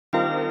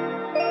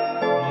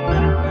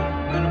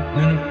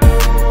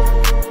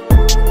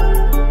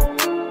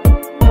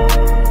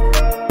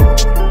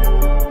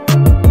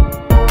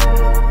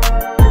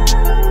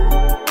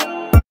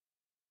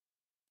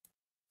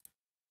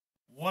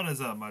What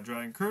is up, my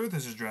Dragon crew?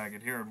 This is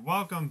Dragon here, and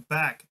welcome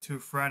back to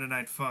Friday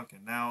Night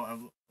Funkin'. Now,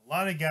 a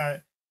lot of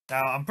guys...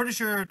 Now, I'm pretty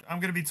sure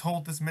I'm going to be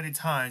told this many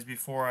times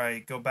before I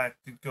go back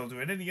to go do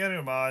any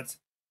other mods.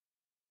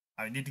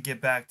 I need to get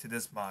back to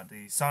this mod,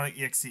 the Sonic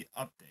EXE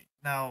update.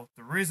 Now,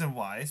 the reason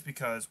why is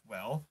because,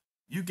 well,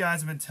 you guys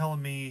have been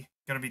telling me,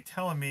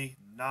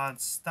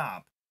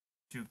 non-stop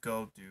to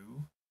go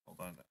do...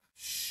 Hold on.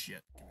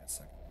 Shit. Give me a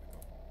second.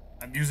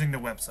 I'm using the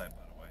website,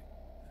 by the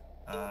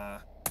way.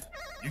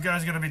 You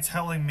guys are going to be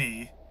telling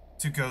me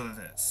to go to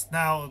this.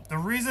 Now, the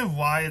reason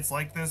why it's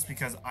like this,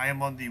 because I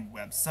am on the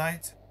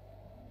website,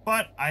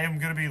 but I am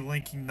going to be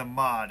linking the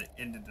mod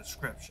in the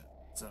description.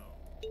 So,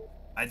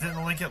 I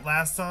didn't link it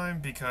last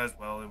time because,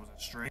 well, it was a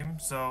stream.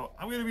 So,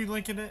 I'm going to be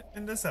linking it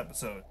in this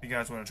episode if you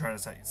guys want to try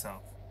this out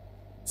yourself.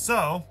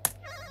 So,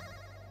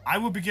 I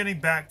will be getting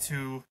back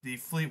to the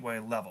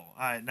Fleetway level.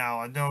 Now,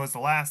 I know it's the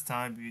last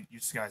time you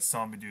guys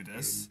saw me do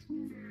this.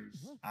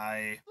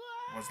 I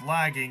was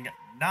lagging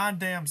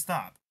non-damn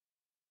stop.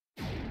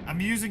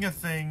 I'm using a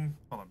thing...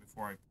 Hold on,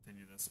 before I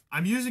continue this.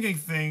 I'm using a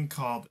thing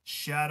called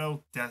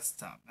Shadow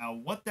Desktop. Now,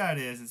 what that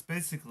is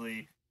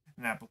basically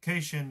an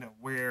application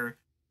where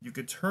you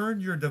could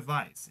turn your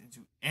device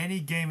into any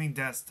gaming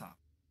desktop.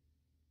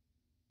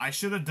 I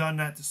should have done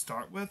that to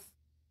start with,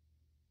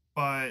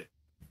 but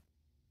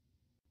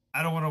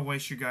I don't want to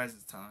waste you guys'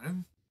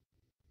 time.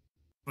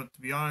 But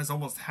to be honest,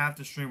 almost half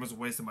the stream was a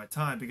waste of my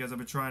time because I've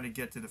been trying to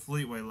get to the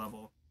Fleetway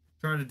level,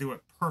 trying to do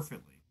it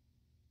perfectly.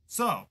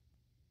 So,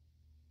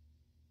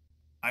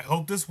 I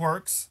hope this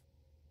works.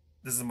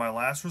 This is my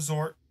last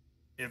resort.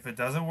 If it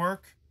doesn't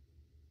work,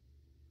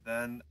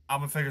 then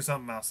I'm gonna figure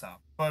something else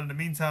out. But in the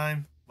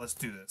meantime, let's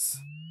do this.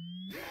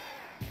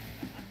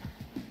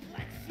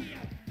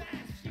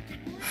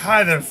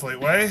 Hi there,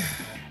 Fleetway.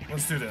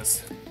 Let's do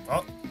this.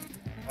 Oh,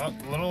 a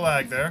little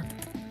lag there.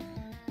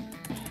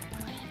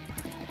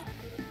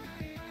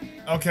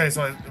 Okay,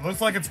 so it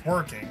looks like it's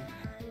working.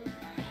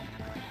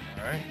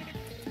 Alright.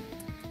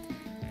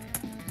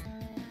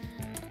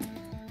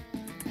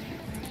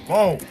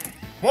 Whoa!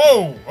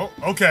 Whoa! Oh,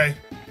 okay.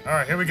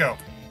 Alright, here we go.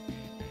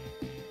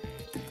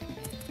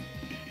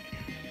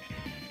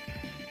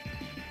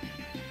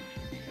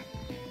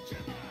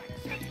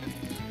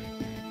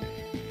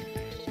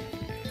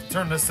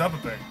 Turn this up a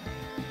bit.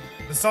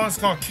 This song's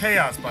called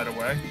Chaos, by the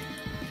way.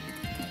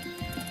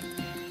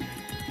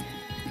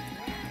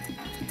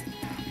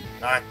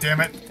 Ah,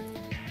 damn it.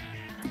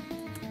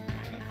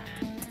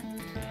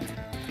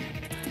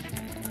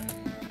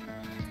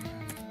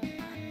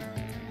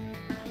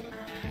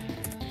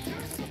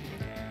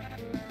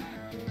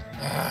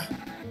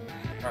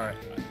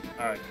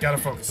 Alright, gotta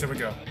focus. Here we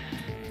go.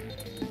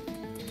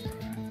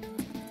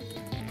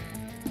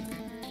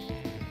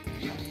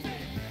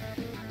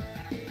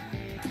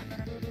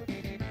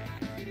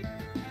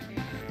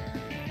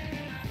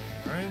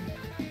 Alright.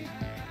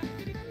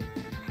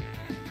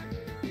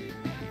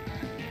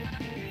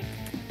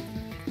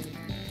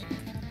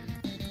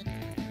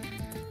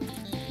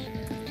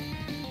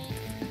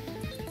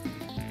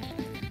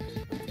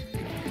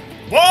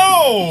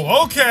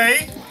 Whoa!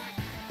 Okay!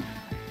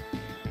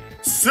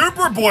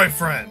 Super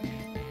boyfriend!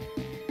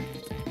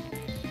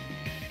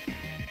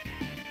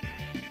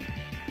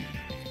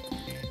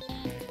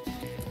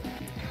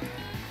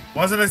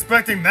 Wasn't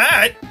expecting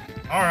that!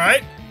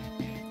 Alright.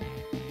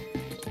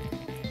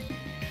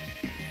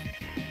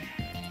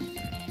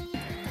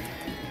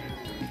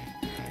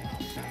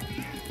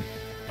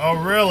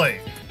 Oh, really?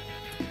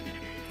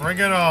 Bring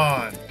it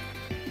on.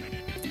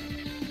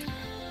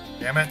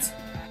 Damn it.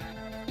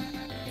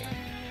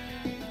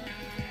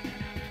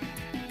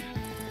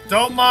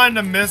 Don't mind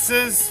the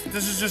misses.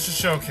 This is just a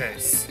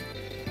showcase.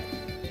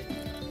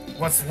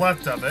 What's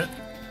left of it.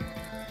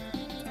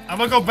 I'm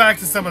gonna go back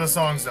to some of the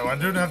songs, though. I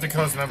do have the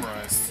codes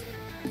memorized.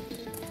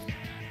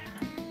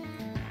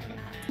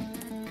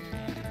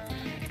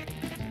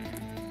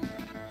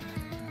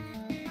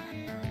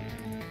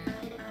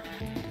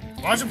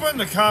 Why don't you put in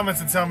the comments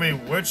and tell me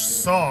which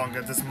song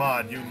of this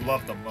mod you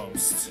love the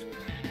most?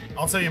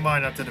 I'll tell you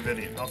mine after the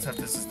video. After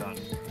this is done.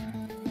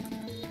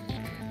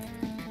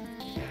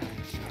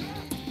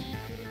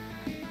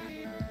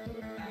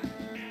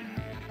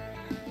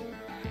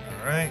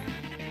 Alright.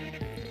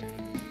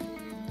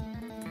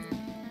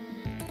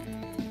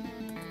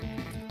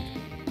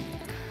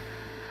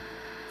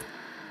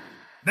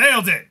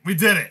 Nailed it! We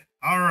did it!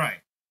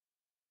 Alright.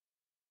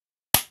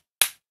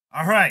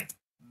 Alright.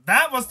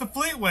 That was the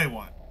Fleetway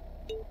one.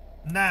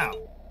 Now,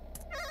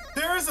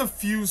 there's a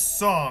few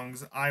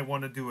songs I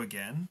want to do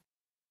again.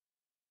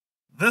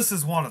 This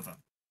is one of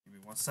them. Give me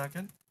 1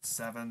 second.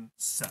 7.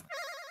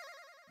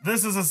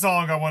 This is a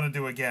song I want to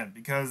do again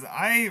because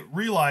I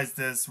realized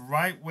this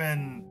right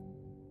when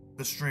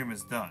the stream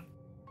is done.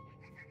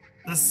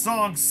 This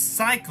song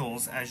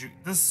cycles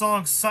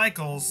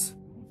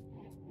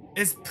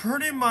is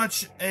pretty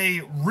much a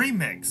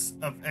remix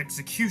of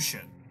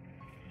Execution.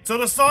 So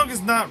the song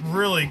is not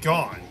really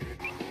gone.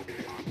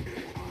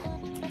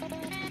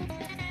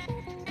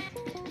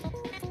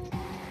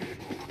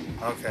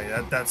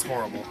 Okay, that's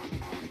horrible.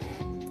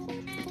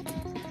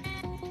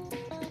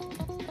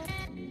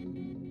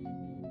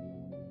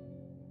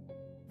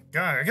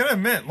 God, I gotta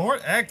admit,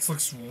 Lord X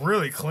looks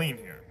really clean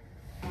here.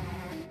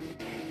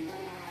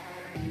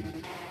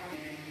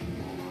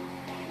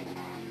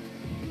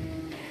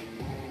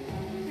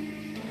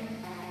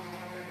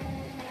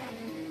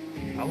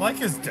 I like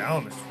his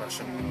down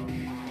expression.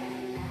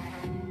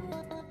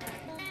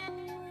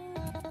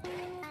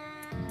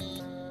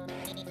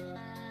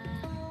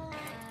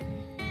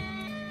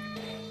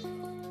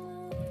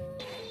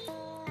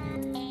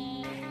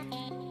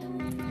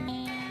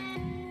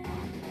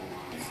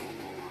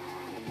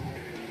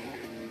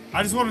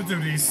 I just want to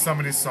do some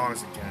of these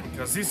songs again,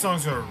 because these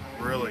songs are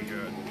really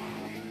good.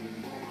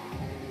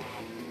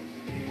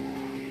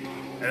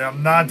 And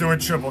I'm not doing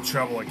Triple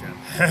Trouble again.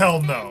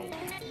 Hell no.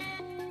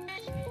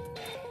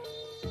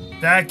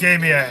 That gave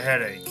me a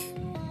headache.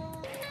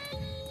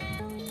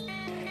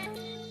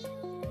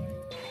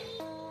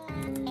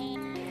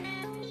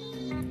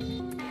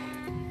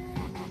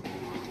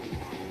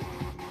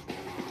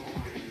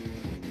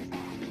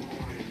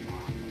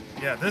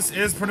 Yeah, this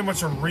is pretty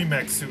much a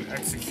remix to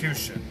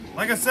Execution.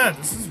 Like I said,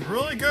 this is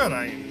really good.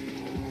 I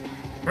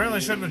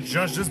apparently shouldn't have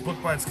judged this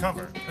book by its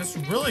cover. It's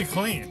really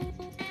clean.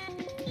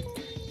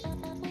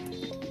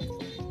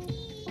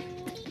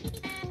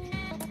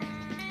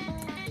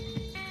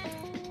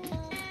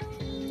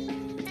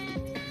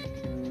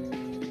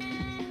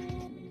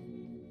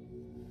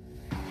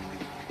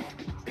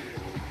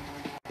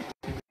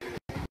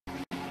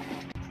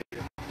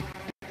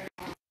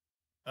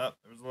 Oh,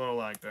 there was a little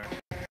lag there.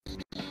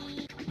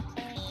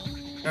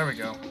 There we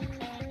go.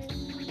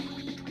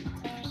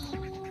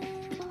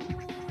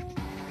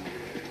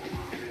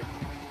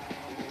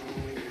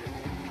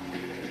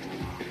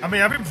 I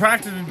mean, I've been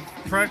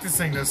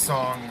practicing this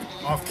song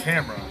off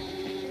camera.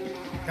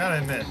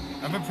 Gotta admit,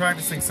 I've been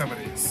practicing some of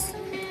these.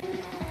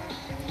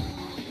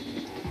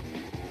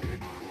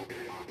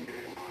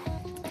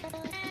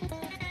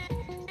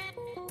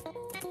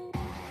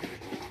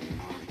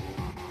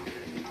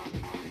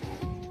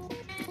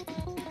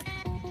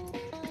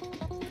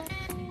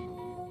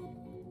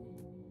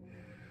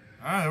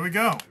 Alright, there we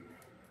go.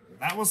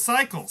 That was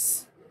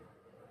Cycles.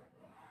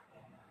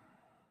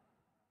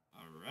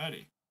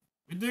 Alrighty.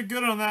 We did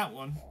good on that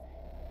one.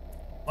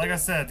 Like I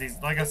said,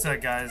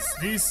 guys,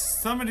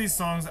 some of these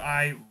songs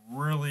I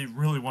really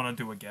want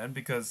to do again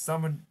because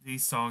some of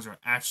these songs are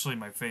actually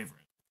my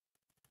favorite.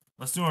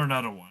 Let's do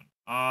another one.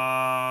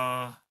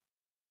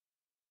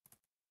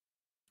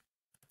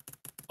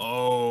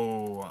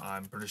 Oh,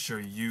 I'm pretty sure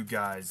you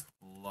guys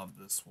love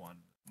this one.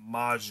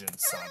 Majin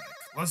Sonic.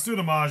 Let's do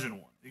the Majin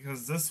one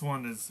because this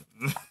one is.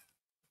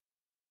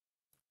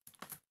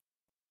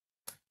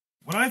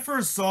 When I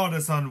first saw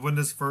this when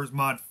this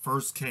mod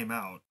first came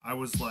out, I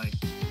was like,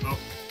 oh,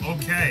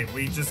 okay,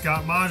 we just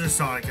got Majin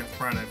Sonic in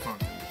Friday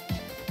Funkin.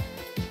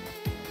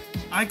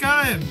 I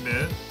gotta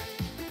admit,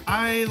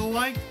 I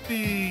like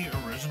the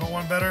original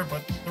one better,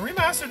 but the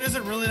remastered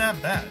isn't really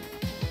that bad.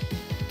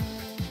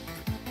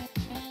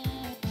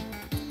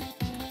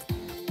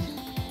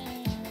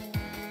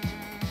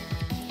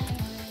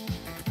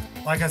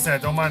 Like I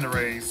said, don't mind the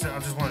raise. I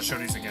just want to show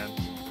these again.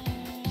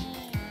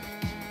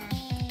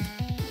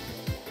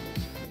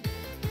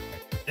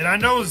 And I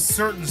know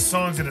certain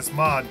songs in this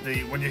mod,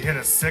 when you hit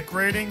a sick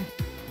rating,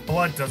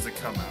 blood doesn't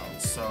come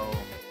out. So,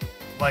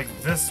 like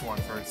this one,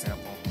 for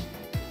example.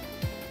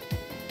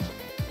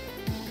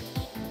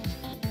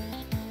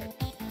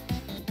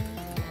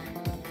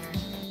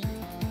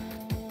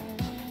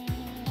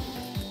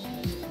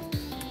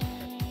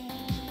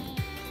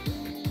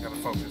 Gotta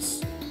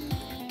focus.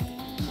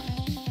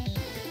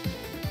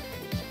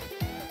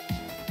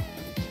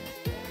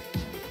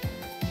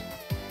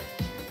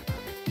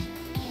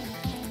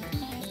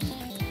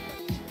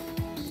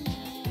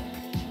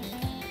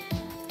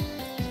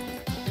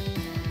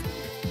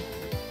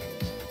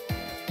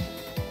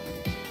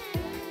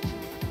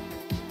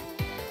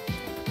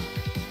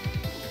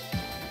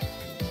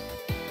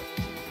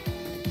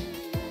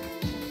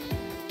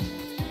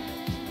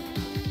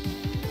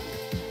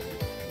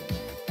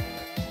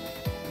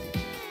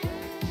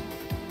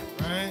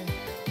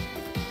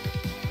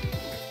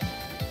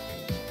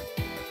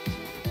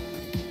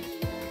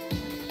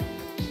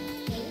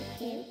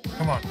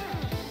 Come on.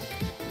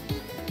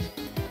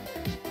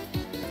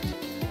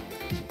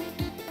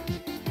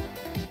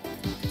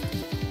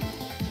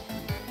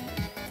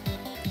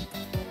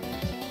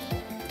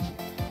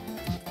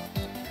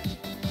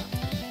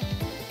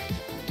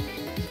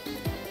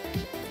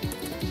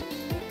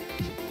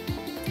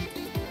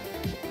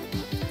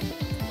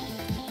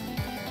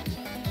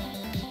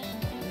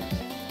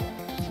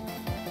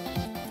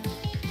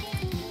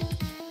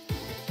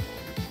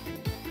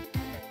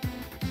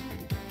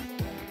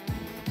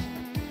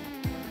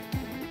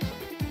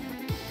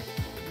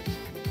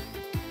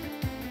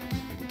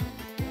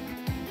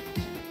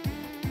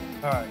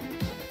 Alright,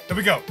 here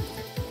we go.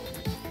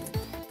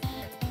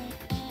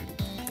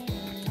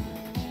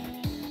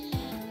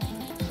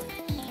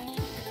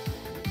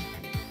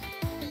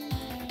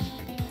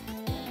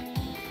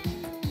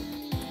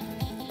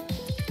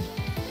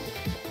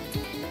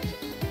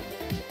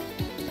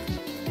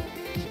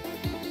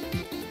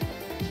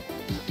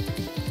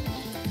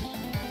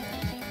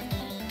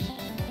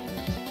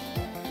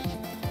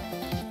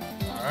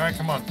 Alright,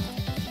 come on.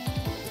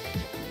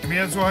 Give me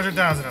a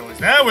 200,000 at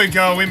least. There we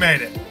go, we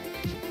made it.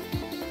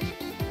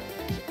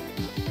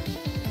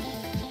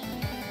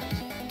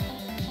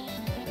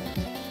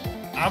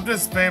 I'm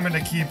just spamming the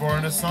keyboard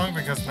in this song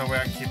because no way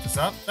I can keep this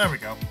up. There we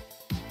go.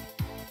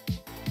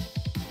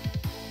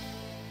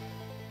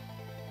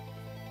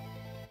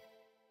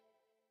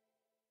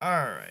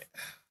 Alright.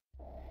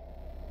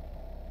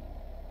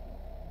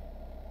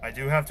 I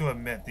do have to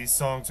admit, these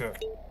songs are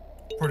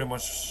pretty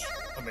much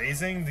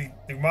amazing.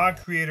 The mod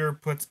creator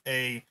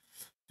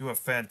do a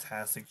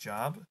fantastic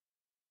job.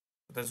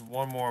 But there's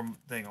one more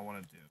thing I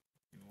want to do.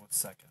 Give me 1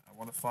 second. I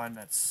want to find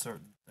that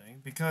certain thing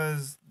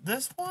because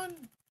this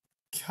one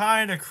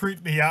kind of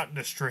creeped me out in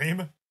the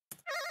stream.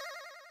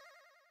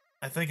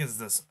 I think it's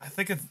this. I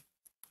think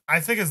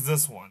it's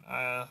this one.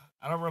 I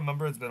don't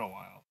remember. It's been a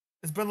while.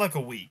 It's been like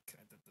a week.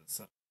 I did this.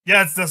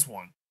 Yeah, it's this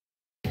one.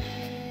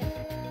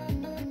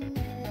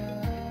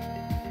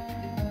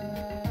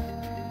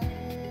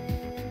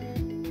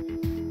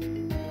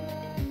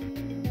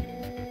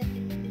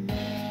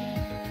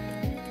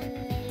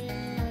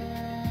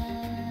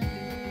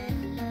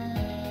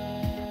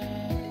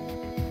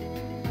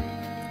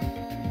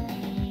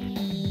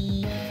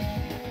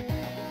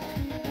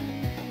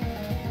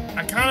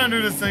 I kind of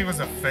knew this thing was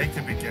a fake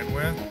to begin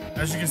with,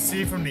 as you can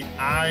see from the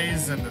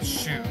eyes and the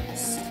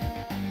shoes.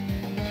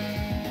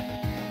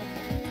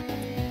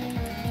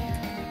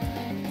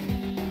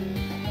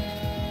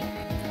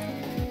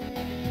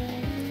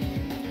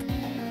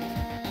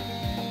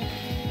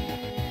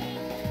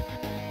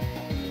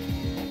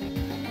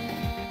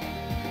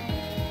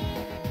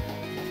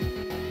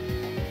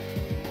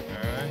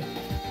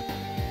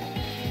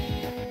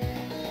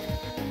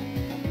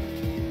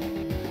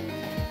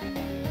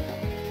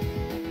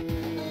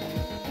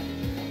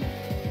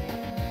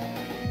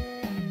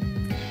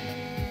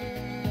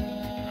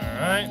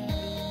 Alright.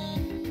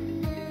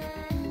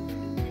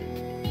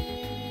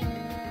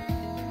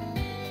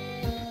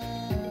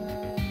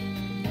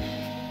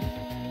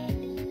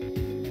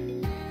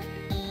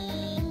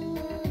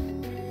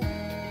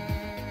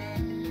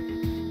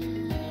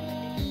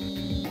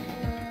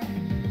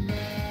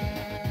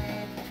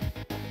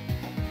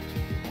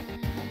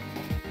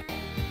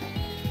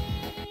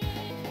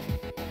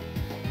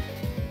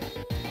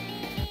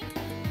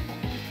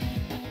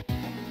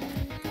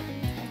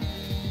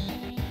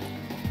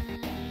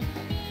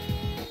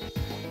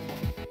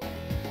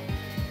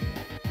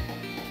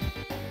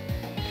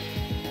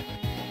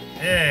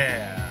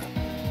 Yeah.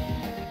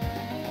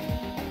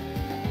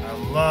 I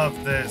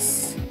love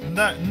this.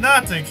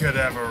 Nothing could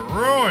ever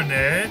ruin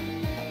it.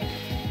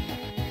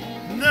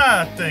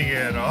 Nothing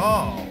at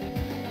all.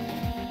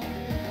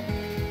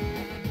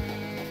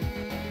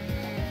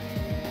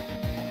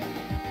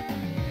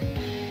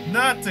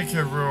 Nothing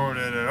can ruin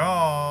it at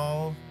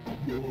all.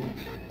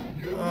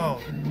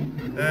 Oh.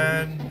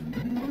 And...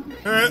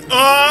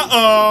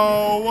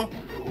 uh-oh!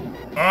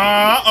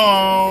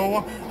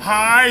 Uh-oh!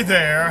 Hi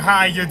there,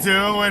 how you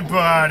doing,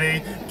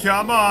 buddy?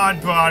 Come on,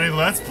 buddy,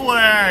 let's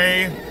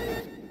play!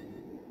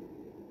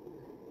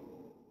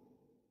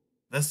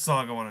 This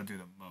song I want to do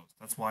the most.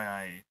 That's why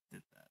I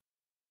did that.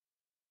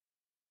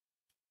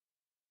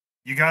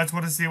 You guys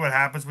want to see what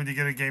happens when you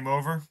get a game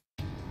over?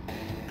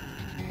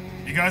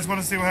 You guys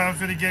want to see what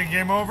happens when you get a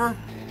game over?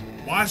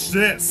 Watch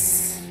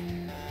this!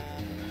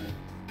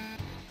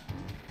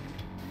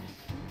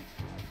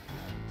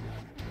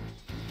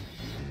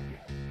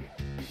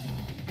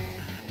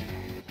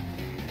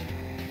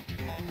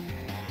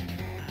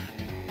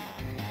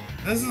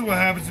 This is what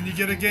happens when you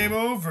get a game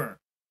over.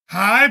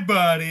 Hi,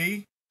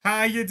 buddy.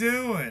 How you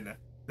doing?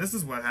 This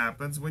is what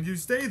happens when you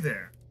stay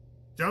there.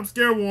 Jump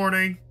scare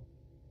warning.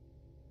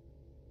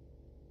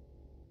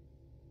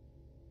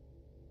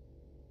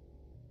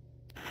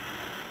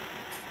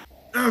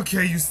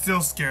 Okay, you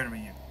still scared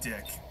me, you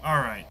dick.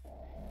 Alright.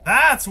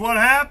 That's what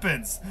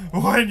happens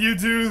when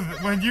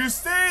you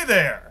stay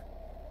there.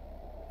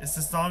 Is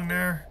the song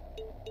there?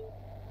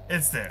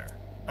 It's there.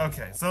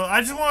 Okay, so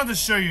I just wanted to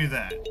show you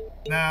that.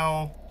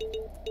 Now,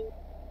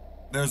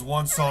 there's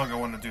one song I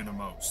want to do the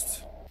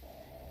most.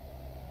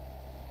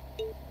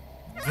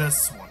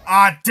 This one.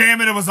 Ah,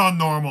 damn it, it was on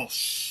normal.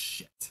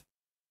 Shit.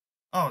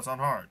 Oh, it's on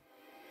hard.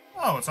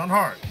 Oh, it's on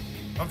hard.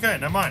 Okay,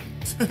 never mind.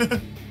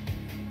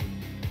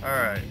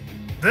 Alright.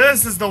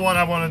 This is the one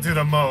I want to do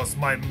the most.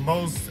 My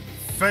most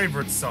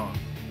favorite song.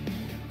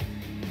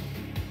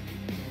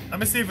 Let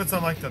me see if it's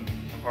on, like, the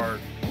hard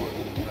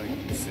one.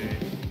 Like, see.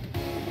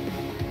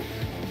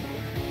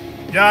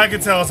 Yeah, I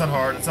can tell it's on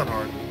hard. It's on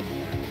hard.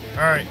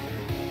 Alright.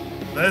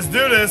 Let's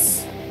do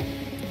this.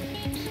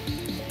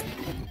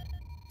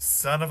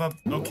 Son of a...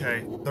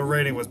 Okay. The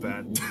rating was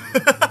bad.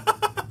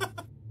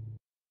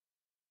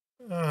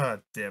 Ah,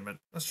 damn it.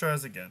 Let's try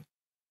this again.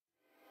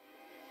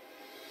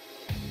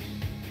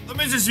 Let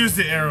me just use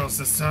the arrows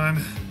this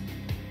time.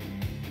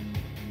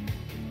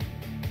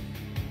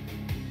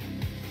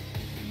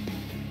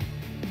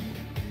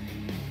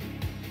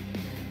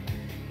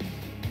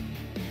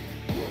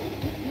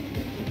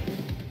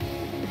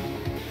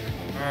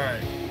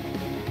 Alright.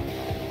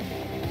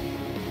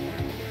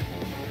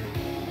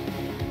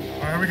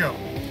 we go.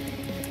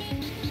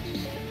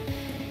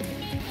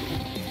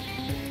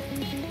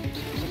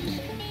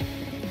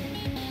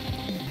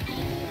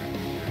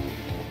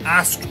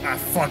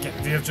 Fuck it.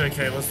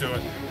 DFJK, let's do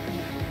it.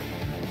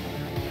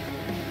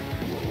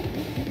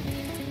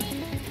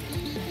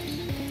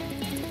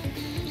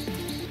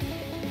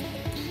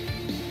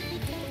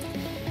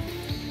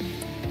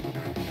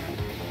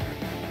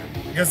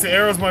 I guess the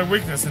arrow's my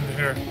weakness in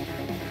here.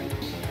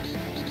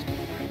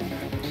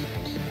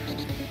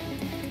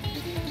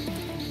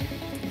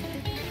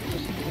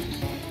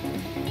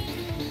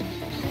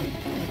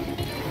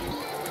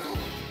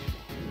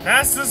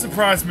 That's to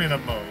surprise me the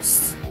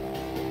most.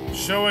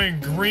 Showing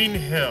Green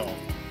Hill.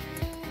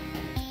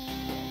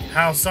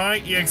 How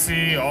Sonic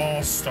EXE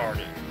all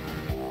started.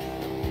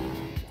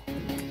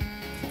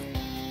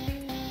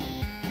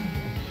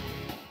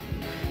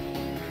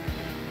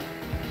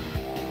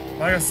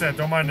 Like I said,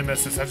 don't mind the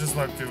misses. I just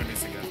love doing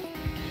these again.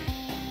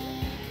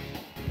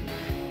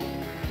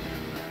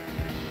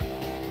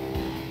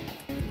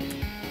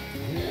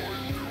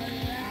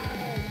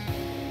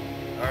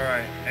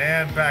 Alright,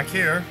 and back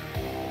here.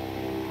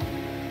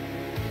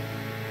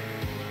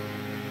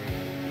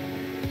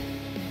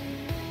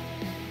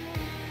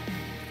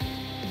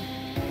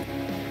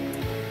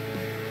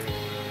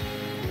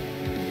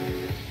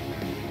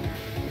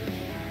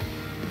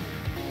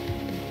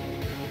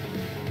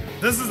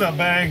 This is a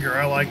banger.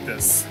 I like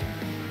this.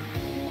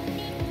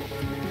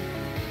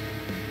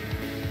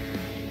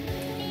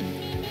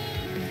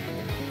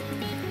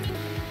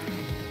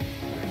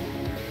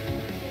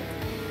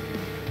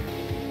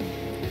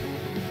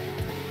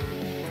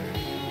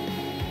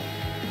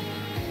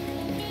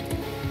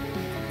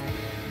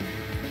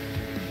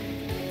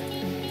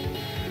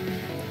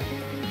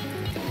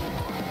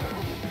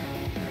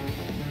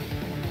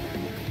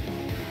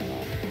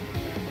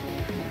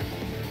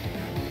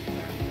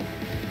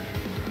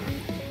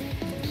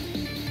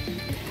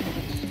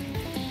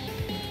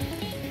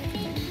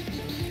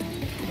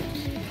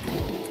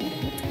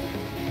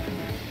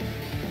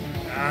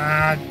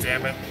 Ah,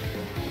 damn it.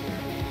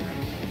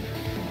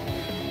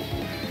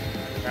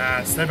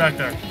 Ah, stay back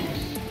there.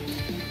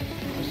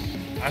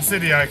 I see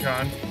the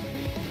icon.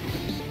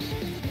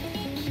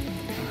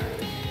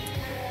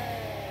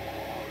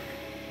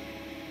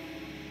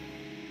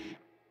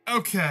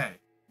 Okay.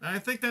 I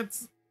think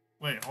that's...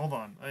 Wait, hold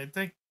on. I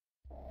think...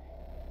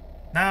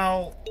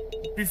 Now,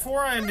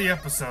 before I end the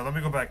episode, let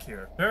me go back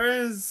here. There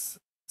is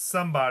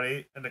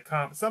somebody in the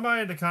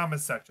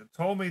comment section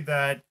told me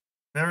that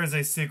there is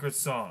a secret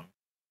song.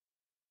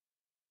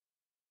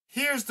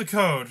 Here's the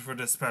code for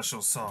this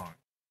special song.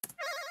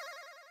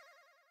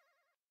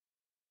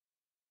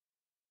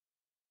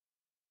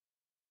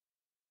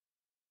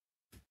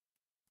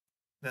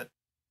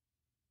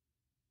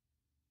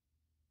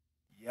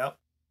 Yep.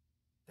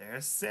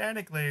 There's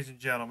Sonic, ladies and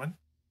gentlemen.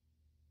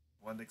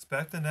 Wasn't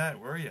expecting that,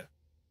 were you?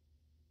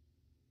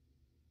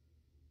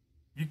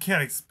 You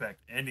can't expect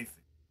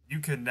anything. You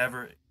can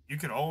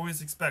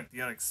always expect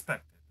the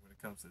unexpected when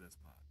it comes to this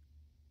mod.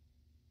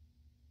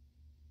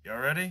 Y'all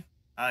ready?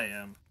 I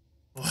am.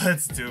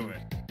 Let's do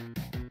it.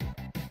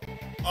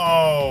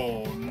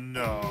 Oh,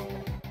 no.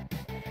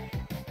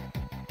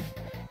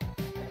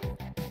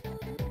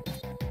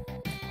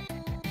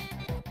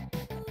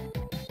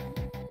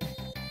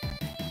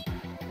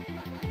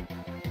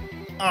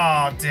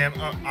 Oh, damn.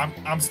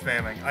 I'm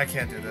spamming. I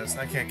can't do this.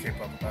 I can't keep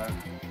up with that.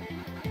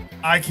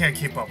 I can't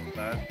keep up with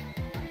that.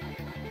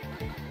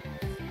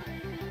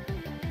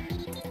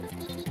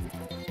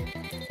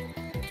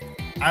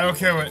 I don't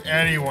care what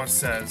anyone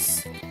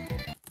says.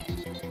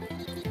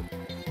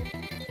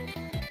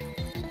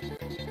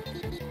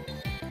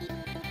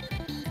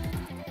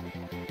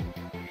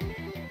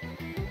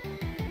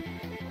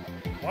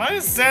 Why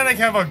does Sonic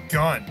have a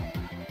gun?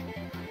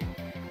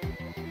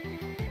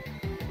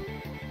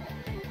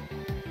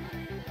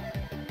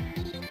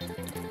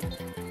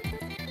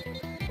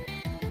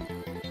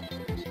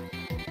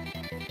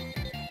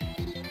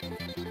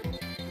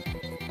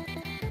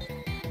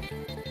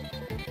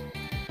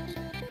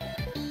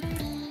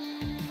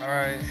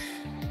 Alright.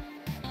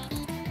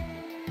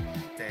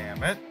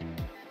 Damn it.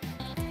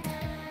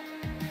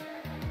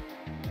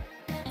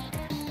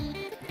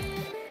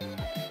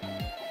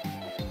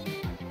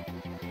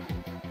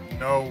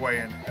 No way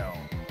in hell.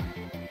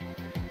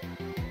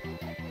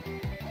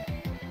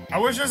 I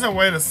wish there's a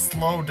way to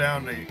slow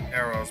down the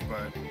arrows,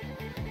 but...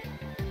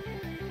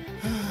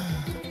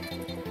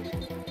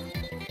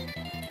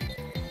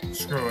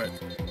 Screw it.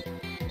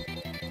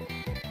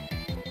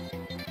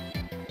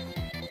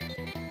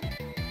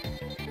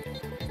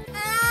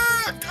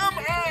 Come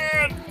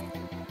on!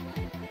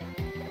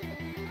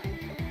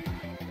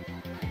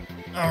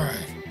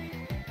 Alright.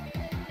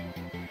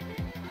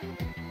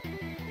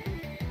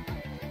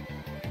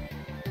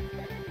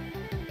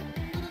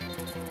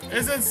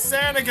 Isn't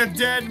Sonic a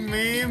dead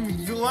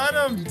meme? Let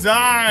him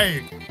die!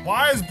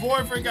 Why is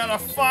boyfriend gotta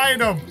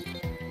fight him?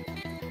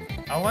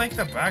 I like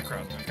the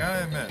background, I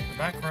gotta admit. The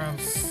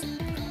background's...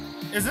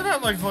 Isn't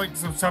that like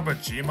some type of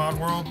Gmod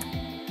world?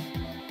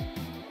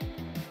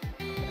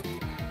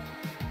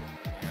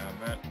 Yeah, I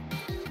bet.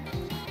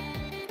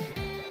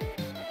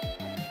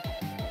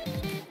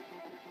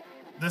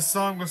 This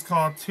song was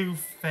called Too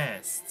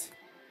Fast.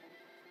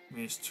 It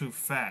means too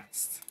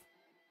fast.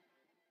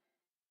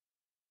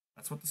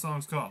 That's what the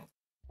song's called.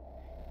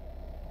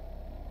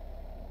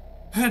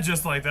 And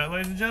just like that,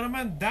 ladies and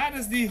gentlemen, that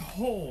is the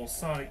whole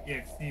Sonic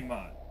EXE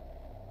mod.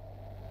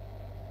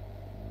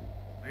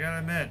 I gotta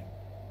admit,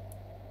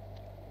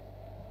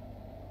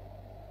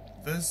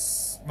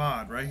 this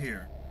mod right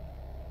here,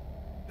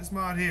 this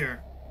mod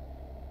here,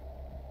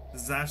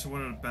 this is actually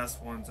one of the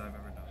best ones I've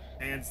ever done.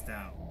 Hands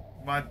down.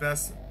 My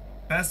best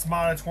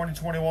mod of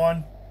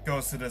 2021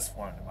 goes to this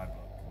one in my book.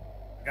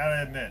 I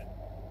gotta admit,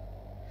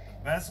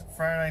 the best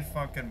Friday Night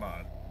Funkin'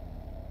 mod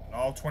in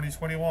all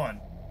 2021.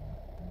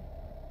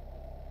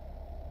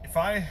 If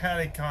I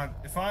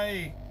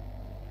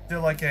did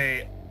like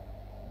a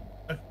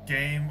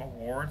game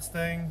awards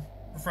thing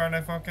for Friday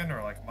Night Funkin'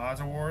 or like mods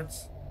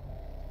awards,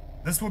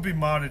 this would be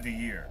mod of the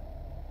year.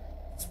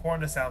 Just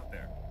pouring this out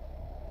there.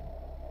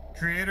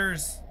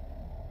 Creators,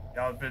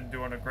 y'all did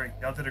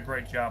a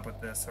great job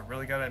with this. I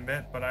really gotta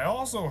admit, but I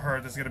also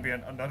heard there's gonna be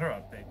another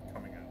update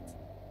coming out.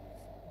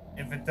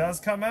 If it does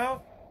come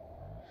out,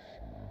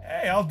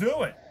 hey, I'll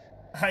do it.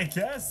 I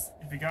guess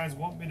if you guys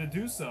want me to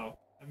do so.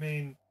 I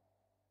mean,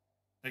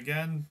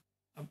 again,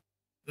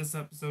 this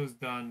episode's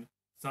done.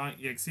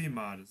 Sonic EXE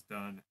mod is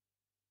done.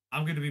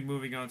 I'm going to be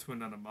moving on to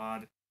another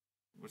mod,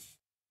 which,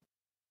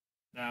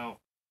 now,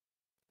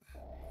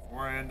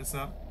 before I end this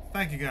up,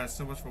 thank you guys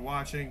so much for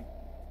watching.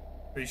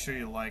 Be sure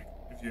you like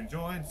if you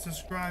enjoyed,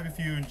 subscribe if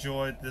you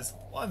enjoyed this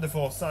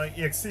wonderful Sonic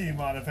EXE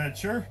mod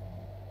adventure.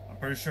 I'm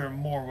pretty sure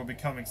more will be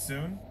coming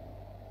soon.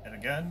 And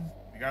again,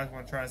 if you guys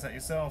want to try this out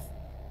yourself,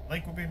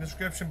 link will be in the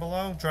description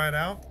below. Try it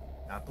out.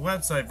 Not the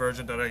website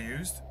version that I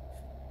used,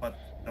 but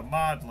the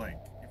mod link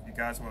if you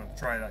guys want to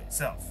try it out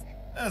yourself.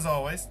 As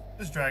always,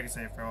 this is Dragon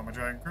Safe from my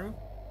Dragon Crew,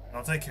 and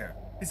I'll take care.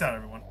 Peace out,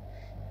 everyone.